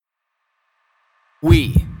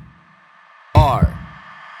We are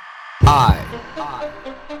I.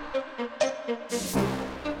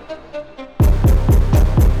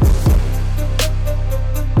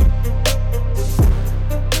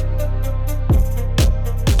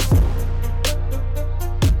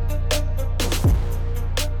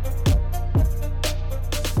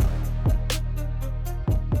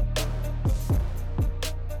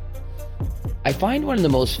 I find one of the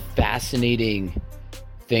most fascinating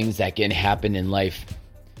things that can happen in life,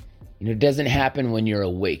 it doesn't happen when you're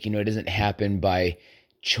awake. It doesn't happen by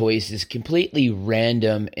choice. It's completely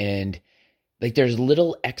random and there's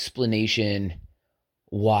little explanation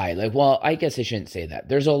why. I guess I shouldn't say that.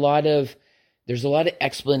 There's a lot of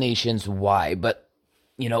explanations why, but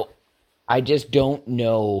I just don't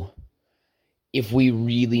know if we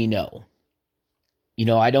really know.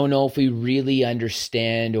 I don't know if we really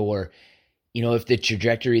understand or if the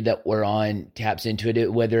trajectory that we're on taps into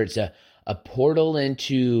it, whether it's a portal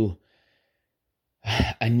into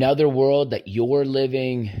another world that you're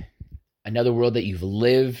living, another world that you've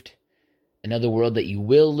lived, another world that you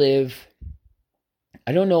will live.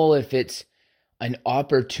 I don't know if it's an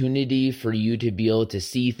opportunity for you to be able to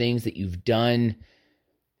see things that you've done,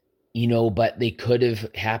 but they could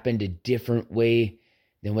have happened a different way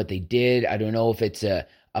than what they did. I don't know if it's a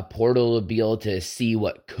portal to be able to see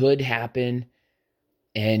what could happen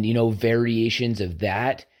and, variations of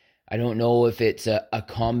that. I don't know if it's a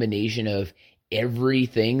combination of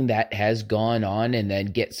everything that has gone on and then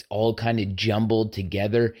gets all kind of jumbled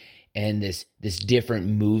together and this different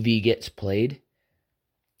movie gets played.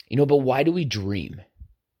 But why do we dream?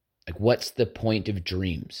 What's the point of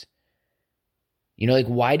dreams?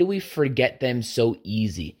 Why do we forget them so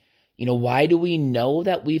easy? Why do we know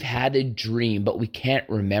that we've had a dream, but we can't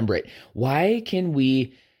remember it? Why can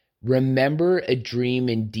we remember a dream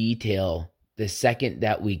in detail the second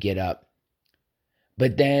that we get up?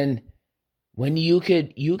 But then when you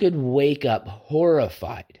could wake up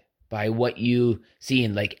horrified by what you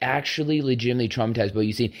seen, actually legitimately traumatized by what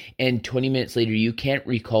you seen, and 20 minutes later, you can't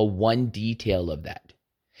recall one detail of that.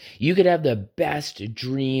 You could have the best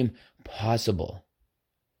dream possible.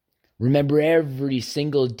 Remember every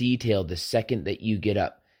single detail the second that you get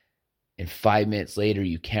up, and 5 minutes later,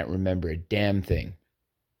 you can't remember a damn thing.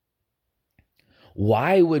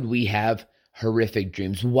 Why would we have horrific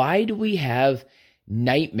dreams? Why do we have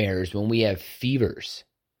nightmares when we have fevers?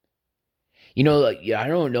 I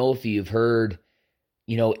don't know if you've heard,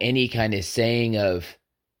 any kind of saying of,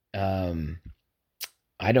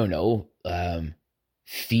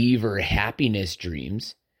 fever happiness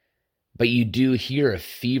dreams. But you do hear of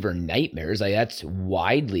fever nightmares. That's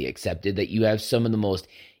widely accepted that you have some of the most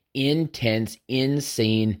intense,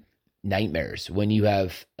 insane nightmares when you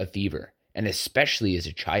have a fever, and especially as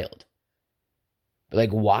a child.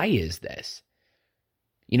 But why is this?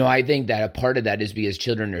 I think that a part of that is because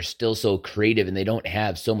children are still so creative and they don't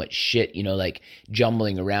have so much shit,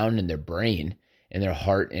 jumbling around in their brain and their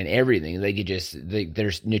heart and everything.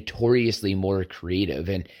 They're notoriously more creative,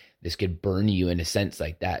 and this could burn you in a sense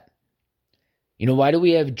like that. Why do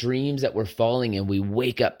we have dreams that we're falling and we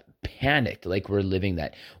wake up panicked like we're living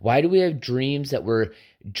that? Why do we have dreams that we're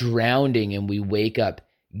drowning and we wake up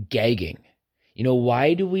gagging?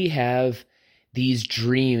 Why do we have these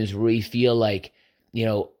dreams where we feel like,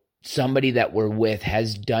 somebody that we're with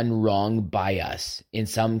has done wrong by us in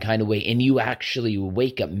some kind of way, and you actually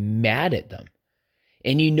wake up mad at them?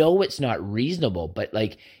 And it's not reasonable, but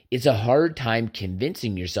it's a hard time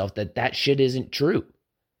convincing yourself that that shit isn't true.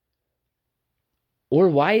 Or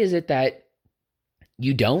why is it that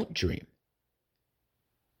you don't dream?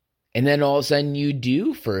 And then all of a sudden you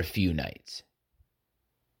do for a few nights?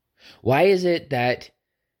 Why is it that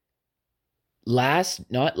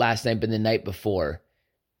not last night, but the night before,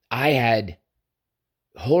 I had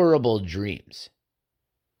horrible dreams?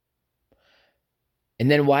 And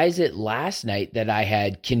then why is it last night that I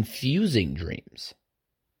had confusing dreams?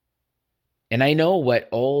 And I know what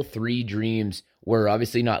all three dreams were,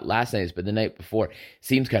 obviously not last night's, but the night before.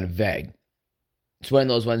 Seems kind of vague. It's one of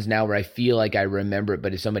those ones now where I feel like I remember it,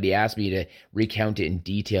 but if somebody asked me to recount it in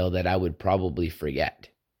detail, that I would probably forget.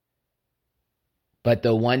 But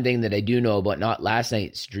the one thing that I do know about, not last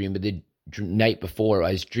night's dream, but the night before,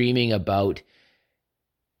 I was dreaming about,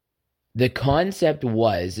 the concept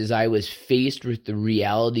is I was faced with the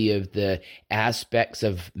reality of the aspects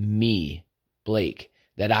of me, Blake,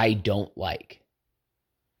 that I don't like.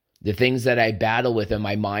 The things that I battle with in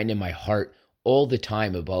my mind and my heart all the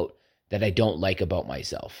time about that I don't like about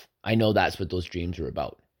myself. I know that's what those dreams were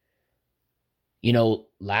about.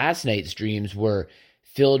 Last night's dreams were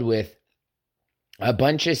filled with a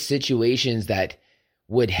bunch of situations that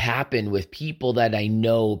would happen with people that I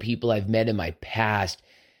know, people I've met in my past,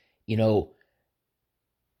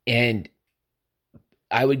 and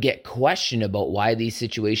I would get questioned about why these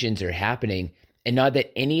situations are happening. And not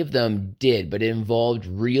that any of them did, but it involved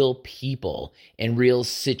real people and real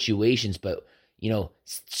situations. But,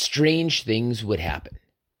 strange things would happen.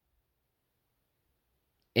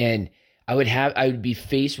 And I would be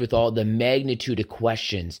faced with all the magnitude of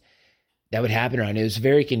questions that would happen around. It was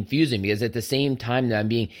very confusing because at the same time that I'm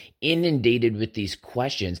being inundated with these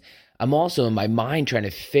questions, I'm also in my mind trying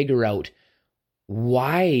to figure out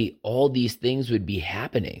why all these things would be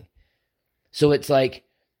happening. So it's like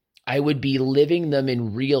I would be living them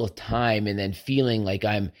in real time and then feeling like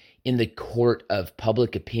I'm in the court of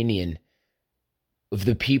public opinion of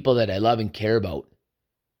the people that I love and care about.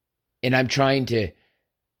 And I'm trying to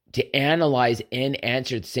analyze and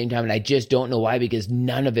answer at the same time. And I just don't know why, because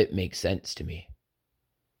none of it makes sense to me.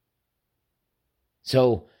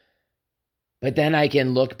 So, but then I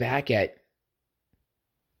can look back at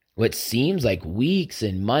what seems like weeks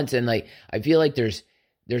and months. And like, I feel like there's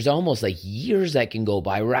almost like years that can go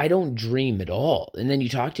by where I don't dream at all. And then you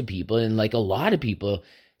talk to people, and like a lot of people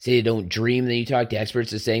say they don't dream. Then you talk to experts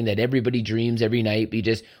that's saying that everybody dreams every night, but you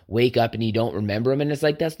just wake up and you don't remember them. And it's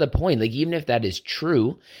like, that's the point. Like, even if that is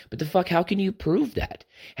true, but the fuck, how can you prove that?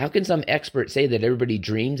 How can some expert say that everybody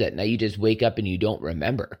dreams at night, you just wake up and you don't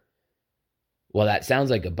remember? Well, that sounds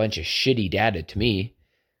like a bunch of shitty data to me.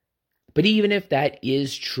 But even if that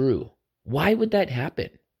is true, why would that happen?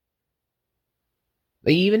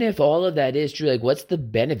 Like, even if all of that is true, like, what's the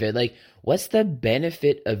benefit? Like, what's the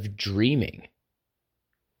benefit of dreaming?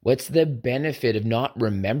 What's the benefit of not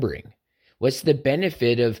remembering? What's the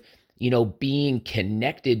benefit of, being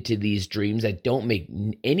connected to these dreams that don't make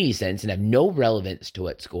any sense and have no relevance to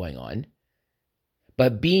what's going on,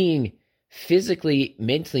 but being physically,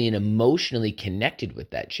 mentally, and emotionally connected with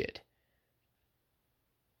that shit?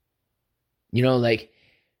 Like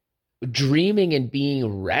dreaming and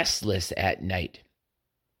being restless at night.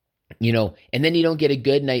 And then you don't get a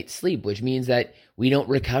good night's sleep, which means that we don't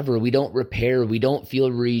recover, we don't repair, we don't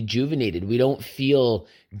feel rejuvenated, we don't feel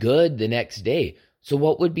good the next day. So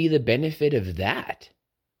what would be the benefit of that?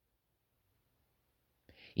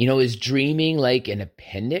 Is dreaming like an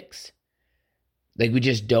appendix? Like, we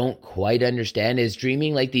just don't quite understand. Is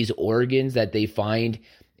dreaming like these organs that they find,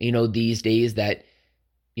 these days that,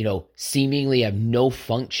 seemingly have no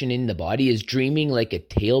function in the body? Is dreaming like a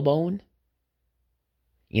tailbone?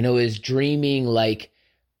 Is dreaming like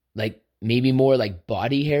maybe more like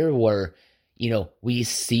body hair, where, we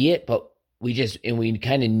see it, but we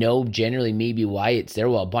kind of know generally maybe why it's there.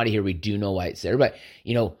 Well, body hair, we do know why it's there, but,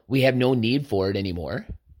 we have no need for it anymore.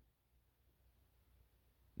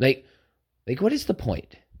 Like what is the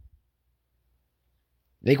point?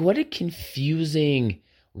 Like, what a confusing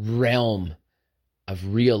realm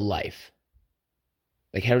of real life.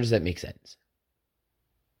 Like, how does that make sense?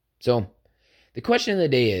 So, the question of the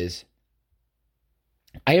day is,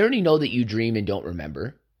 I already know that you dream and don't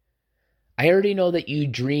remember. I already know that you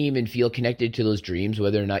dream and feel connected to those dreams,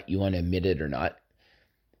 whether or not you want to admit it or not.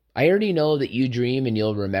 I already know that you dream and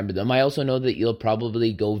you'll remember them. I also know that you'll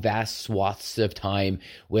probably go vast swaths of time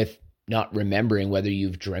with not remembering whether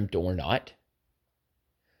you've dreamt or not.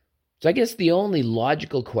 So I guess the only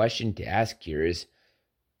logical question to ask here is,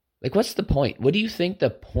 like, what's the point? What do you think the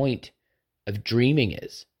point of dreaming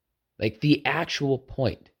is? Like, the actual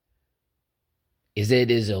point. Is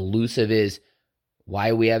it as elusive as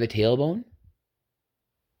why we have a tailbone?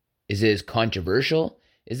 Is it as controversial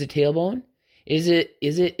as a tailbone? Is it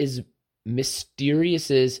as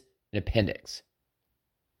mysterious as an appendix?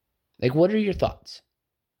 Like, what are your thoughts?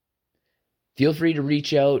 Feel free to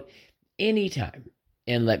reach out anytime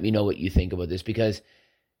and let me know what you think about this, because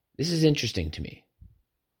this is interesting to me.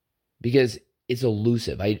 Because it's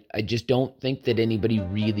elusive. I just don't think that anybody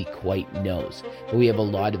really quite knows. But we have a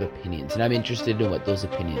lot of opinions, and I'm interested in what those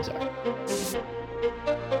opinions are.